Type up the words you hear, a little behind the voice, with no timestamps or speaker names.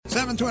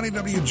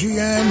720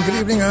 WGN. Good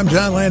evening. I'm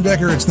John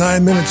Landecker. It's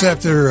 9 minutes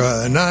after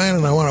 9,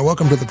 and I want to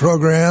welcome to the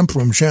program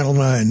from Channel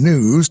 9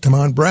 News,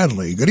 Tamon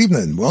Bradley. Good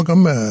evening.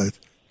 Welcome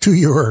to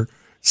your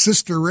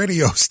sister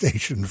radio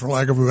station, for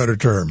lack of a better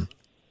term.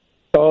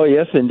 Oh,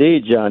 yes,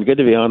 indeed, John. Good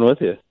to be on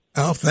with you.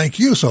 Oh, thank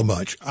you so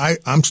much. I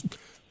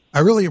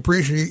really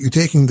appreciate you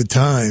taking the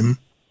time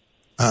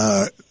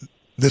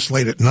this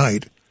late at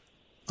night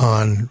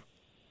on...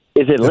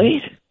 Is it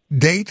late?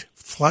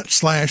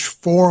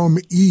 Date/Forum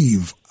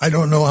Eve. I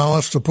don't know how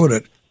else to put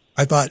it.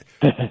 I thought,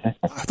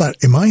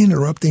 am I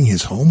interrupting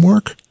his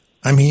homework?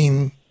 I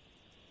mean,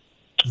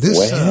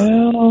 this...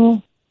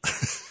 Well...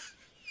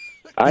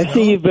 I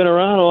see you've been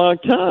around a long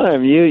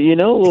time. You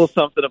know a little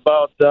something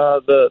about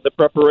the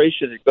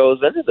preparation that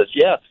goes into this.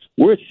 Yeah,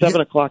 we're at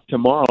 7 o'clock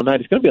tomorrow night.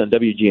 It's going to be on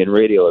WGN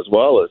Radio as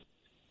well as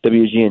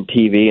WGN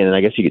TV, and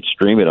I guess you could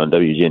stream it on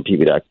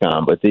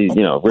WGNTV.com. But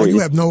you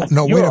have no.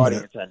 Wait a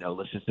minute. I know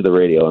listens to the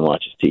radio and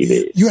watches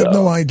TV. You have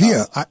no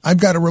idea. I've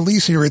got a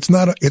release here. It's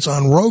not. It's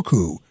on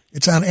Roku.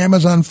 It's on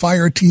Amazon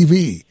Fire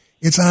TV.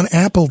 It's on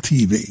Apple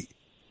TV.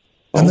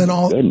 And then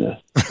all.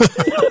 Goodness.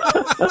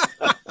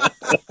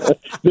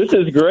 This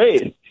is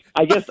great.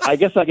 I guess I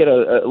get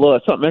a little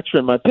something extra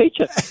in my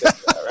paycheck.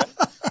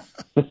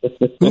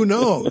 Who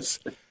knows?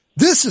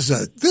 This is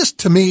a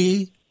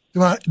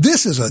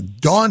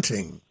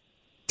daunting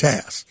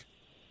task.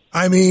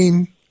 I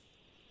mean,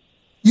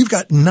 you've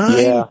got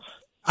 9.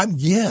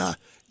 Yeah.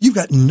 You've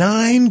got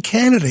 9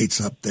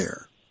 candidates up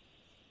there.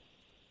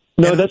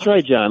 No, that's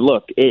right, John.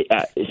 Look, we've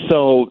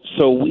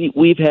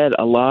had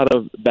a lot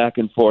of back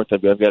and forth.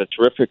 I've got a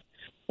terrific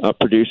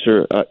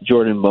producer,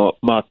 Jordan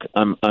Muck.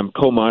 I'm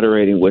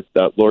co-moderating with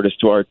Lourdes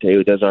Duarte,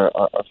 who does our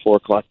 4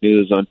 o'clock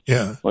news on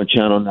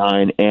Channel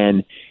 9.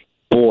 And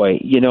boy,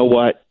 you know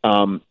what?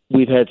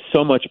 We've had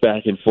so much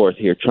back and forth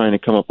here trying to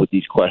come up with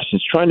these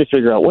questions, trying to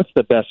figure out what's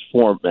the best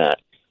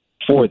format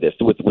for this.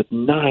 With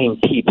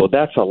 9 people,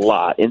 that's a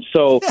lot. And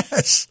so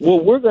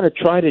what we're going to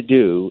try to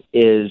do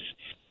is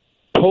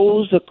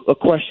pose a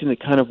question that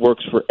kind of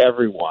works for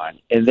everyone,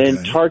 and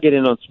then target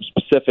in on some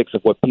specifics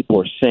of what people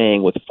are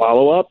saying with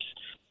follow-ups,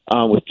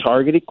 with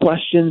targeted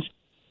questions.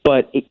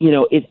 But,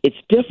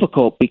 it's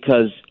difficult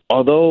because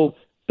although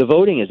the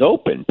voting is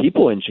open,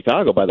 people in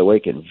Chicago, by the way,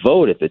 can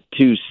vote at the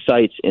 2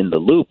 sites in the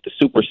loop, the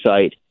super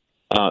site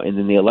and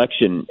then the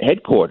election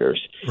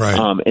headquarters. Right.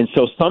 And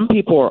so some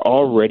people are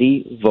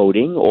already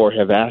voting or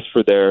have asked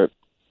for their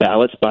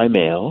ballots by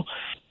mail.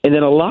 And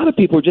then a lot of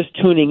people are just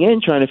tuning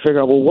in, trying to figure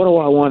out, well, what do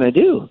I want to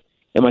do?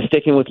 Am I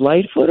sticking with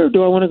Lightfoot, or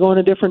do I want to go in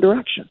a different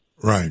direction?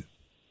 Right.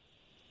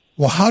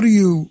 Well, how do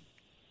you...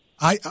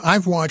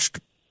 I've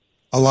watched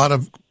a lot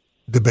of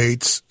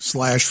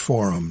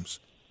debates/forums,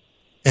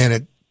 and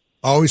it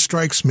always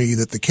strikes me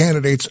that the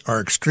candidates are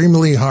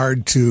extremely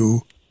hard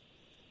to,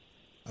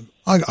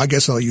 I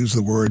guess I'll use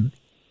the word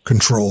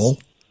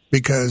control,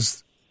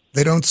 because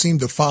they don't seem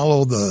to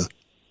follow the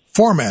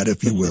format,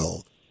 if you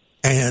will.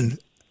 And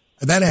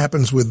that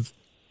happens with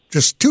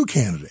just 2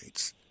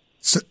 candidates.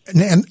 So,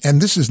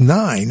 and this is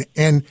 9.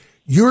 And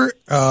you're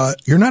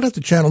not at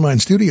the Channel 9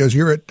 studios.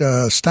 You're at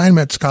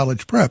Steinmetz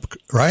College Prep,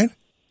 right?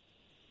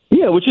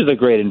 Yeah, which is a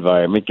great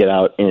environment. Get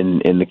out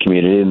in the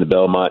community, in the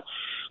Belmont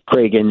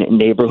Cragen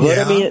neighborhood.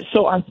 Yeah. I mean,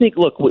 so I think,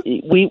 look,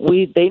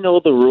 they know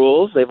the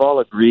rules. They've all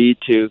agreed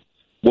to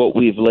what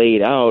we've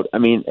laid out. I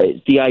mean,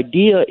 the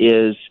idea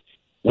is,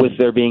 with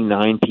there being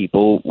 9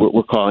 people,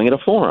 we're calling it a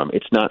forum.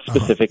 It's not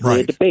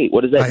specifically a debate.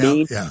 What does that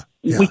mean? Yeah.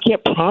 We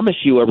can't promise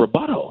you a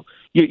rebuttal.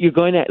 You're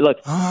going to look,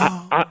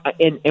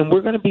 and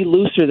we're going to be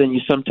looser than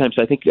you sometimes.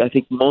 I think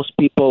most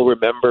people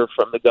remember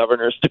from the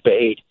governor's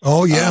debate.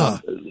 Oh yeah,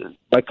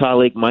 my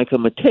colleague Michael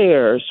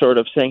Mateer sort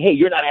of saying, "Hey,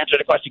 you're not answering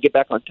the question. Get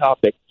back on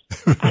topic."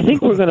 I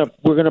think we're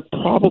gonna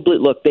probably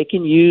look. They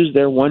can use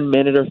their 1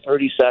 minute or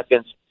 30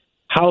 seconds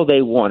how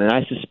they want, and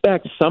I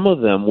suspect some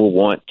of them will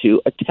want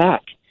to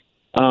attack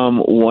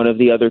one of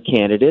the other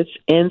candidates,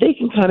 and they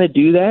can kind of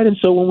do that. And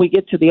so when we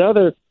get to the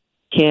other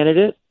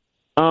candidate,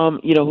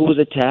 who was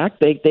attacked,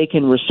 they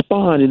can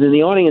respond, and then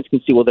the audience can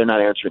see, well, they're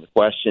not answering the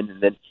question, and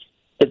then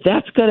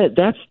that's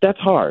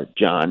hard,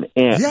 John.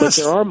 But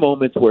there are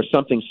moments where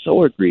something's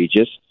so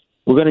egregious,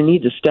 we're going to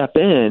need to step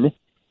in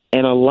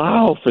and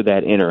allow for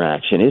that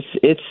interaction.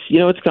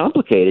 It's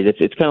complicated.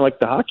 It's kind of like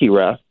the hockey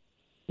ref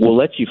will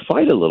let you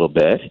fight a little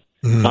bit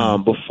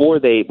before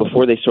they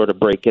sort of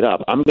break it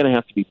up. I'm going to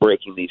have to be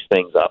breaking these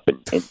things up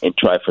and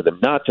try for them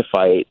not to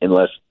fight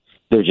unless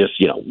they're just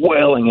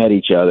wailing at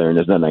each other, and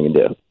there's nothing I can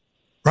do.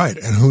 Right,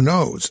 and who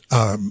knows?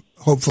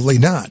 Hopefully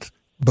not.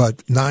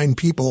 But 9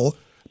 people.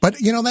 But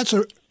that's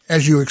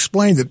as you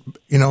explained it.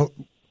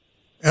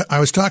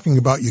 I was talking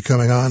about you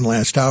coming on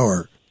last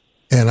hour,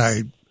 and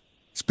I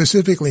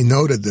specifically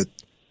noted that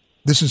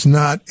this is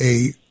not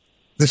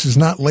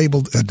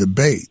labeled a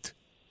debate.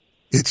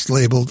 It's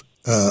labeled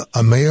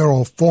a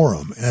mayoral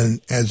forum,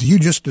 and as you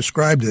just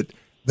described it,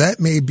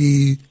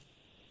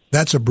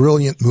 that's a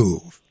brilliant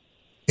move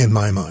in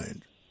my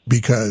mind,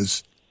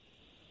 because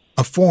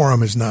a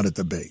forum is not a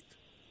debate.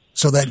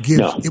 So that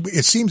gives,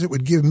 it seems it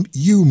would give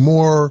you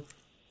more,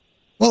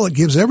 well, it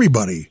gives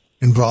everybody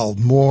involve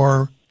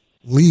more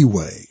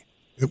leeway.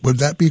 Would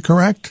that be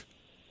correct?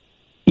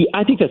 Yeah,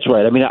 I think that's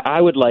right. I mean, I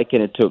would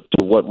liken it to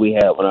what we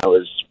had when I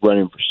was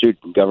running for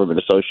Student Government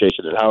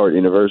Association at Howard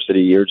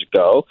University years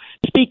ago.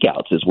 Speak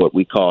outs is what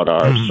we called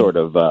our sort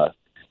of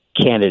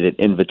candidate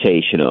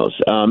invitationals.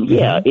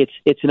 Yeah,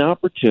 it's an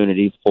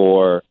opportunity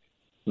for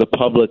the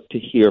public to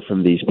hear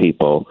from these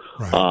people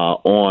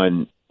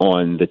on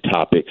the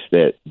topics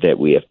that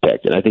we have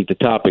picked. And I think the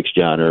topics,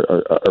 John,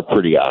 are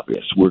pretty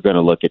obvious. We're going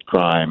to look at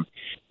crime.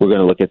 We're going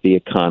to look at the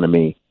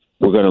economy.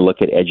 We're going to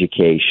look at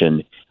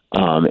education.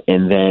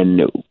 And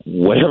then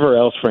whatever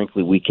else,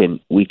 frankly, we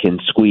can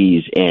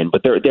squeeze in.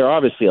 But there are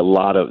obviously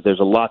there's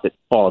a lot that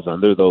falls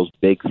under those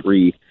big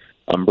three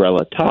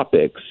umbrella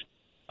topics.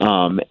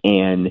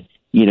 And,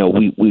 you know,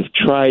 we've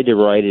tried to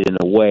write it in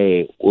a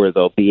way where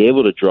they'll be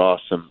able to draw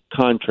some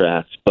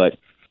contrasts, but,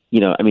 you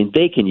know, I mean,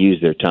 they can use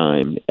their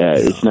time.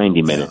 It's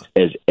 90 minutes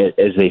as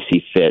they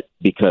see fit,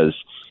 because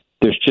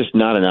there's just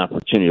not an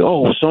opportunity.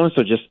 Oh,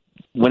 so-and-so just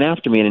went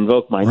after me and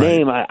invoked my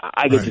name.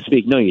 I get to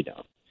speak. No, you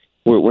don't.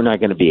 We're not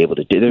going to be able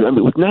to do that. I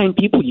mean, with 9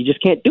 people, you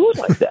just can't do it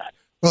like that.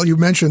 Well, you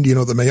mentioned, you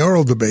know, the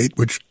mayoral debate,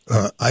 which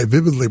I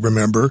vividly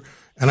remember,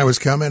 and I was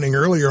commenting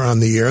earlier on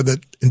the air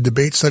that in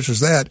debates such as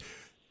that,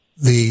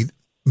 the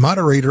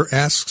moderator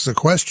asks a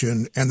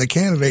question and the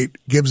candidate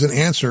gives an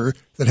answer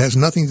that has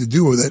nothing to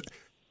do with it.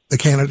 The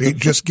candidate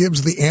just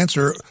gives the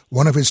answer,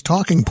 one of his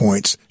talking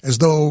points, as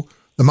though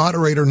the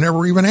moderator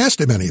never even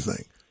asked him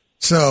anything.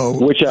 So,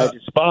 which I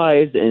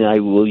despise, and I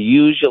will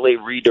usually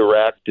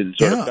redirect and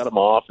sort of cut them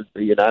off and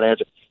say, you're not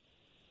answering.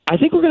 I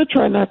think we're going to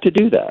try not to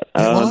do that.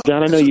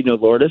 John, I know you know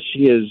Lourdes.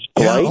 She is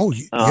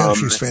polite. Yeah,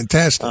 she's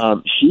fantastic.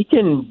 She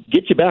can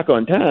get you back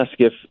on task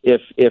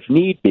if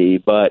need be,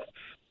 but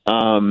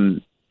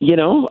you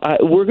know,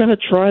 we're going to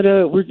try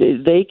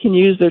to. They can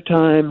use their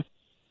time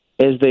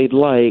as they'd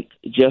like,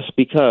 just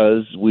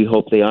because we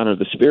hope they honor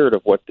the spirit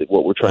of what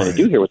we're trying to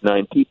do here with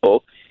 9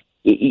 people.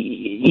 How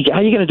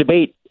are you going to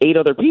debate 8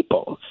 other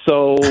people?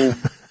 So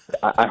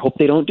I hope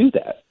they don't do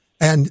that.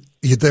 And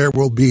there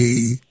will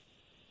be.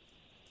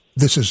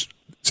 Since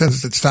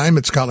it's time,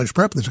 it's college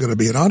prep. There's going to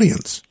be an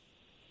audience.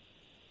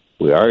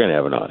 We are going to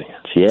have an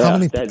audience. Yeah,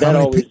 that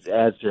always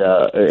adds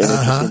an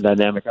interesting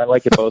dynamic. I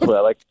like it both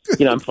ways.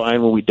 I'm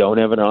fine when we don't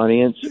have an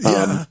audience.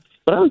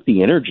 But I like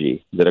the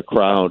energy that a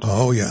crowd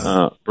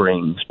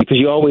brings, because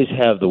you always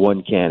have the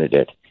one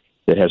candidate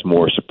that has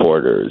more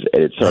supporters.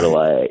 And it's sort of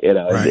like, you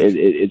know,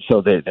 it's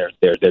so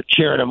they're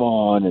cheering them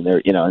on, and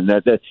they're, you know, and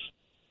that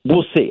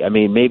we'll see. I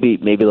mean, maybe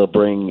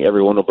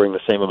everyone will bring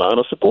the same amount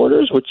of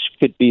supporters, which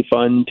could be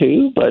fun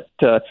too. But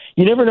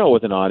you never know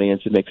with an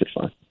audience; it makes it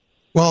fun.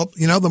 Well,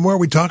 you know, the more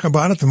we talk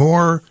about it, the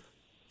more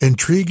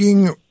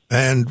intriguing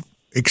and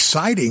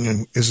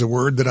exciting is the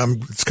word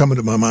it's coming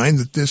to my mind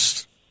that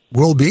this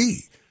will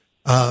be.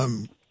 I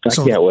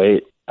can't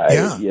wait.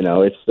 You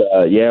know, it's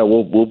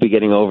we'll be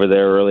getting over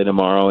there early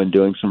tomorrow and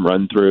doing some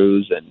run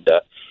throughs, and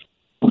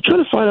we'll try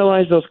to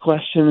finalize those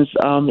questions.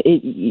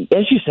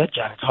 As you said,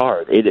 John, it's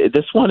hard.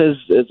 This one is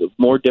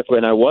more difficult.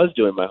 And I was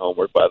doing my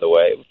homework, by the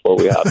way, before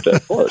we hopped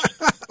of course,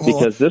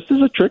 because this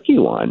is a tricky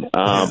one.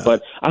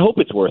 But I hope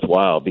it's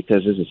worthwhile,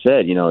 because, as I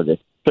said, you know, the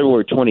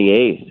February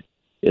 28th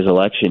is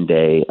Election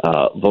Day.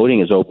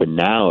 Voting is open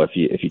now if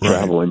you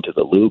travel into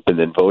the Loop, and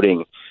then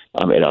voting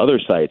at other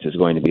sites is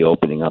going to be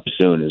opening up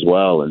soon as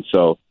well. And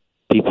so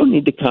people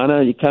need to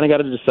you kind of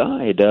got to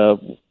decide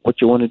what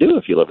you want to do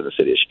if you live in the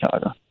city of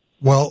Chicago.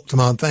 Well,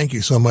 Timon, thank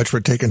you so much for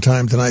taking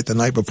time tonight, the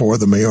night before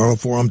the mayoral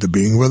forum, to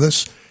being with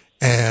us.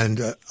 And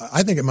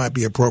I think it might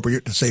be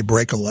appropriate to say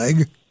break a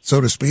leg,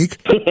 so to speak.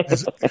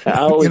 I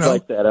always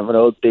like that. I'm an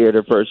old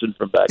theater person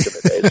from back in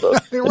the day. So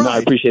I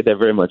appreciate that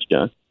very much,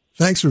 John.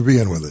 Thanks for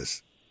being with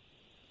us.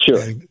 Sure.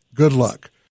 And good luck.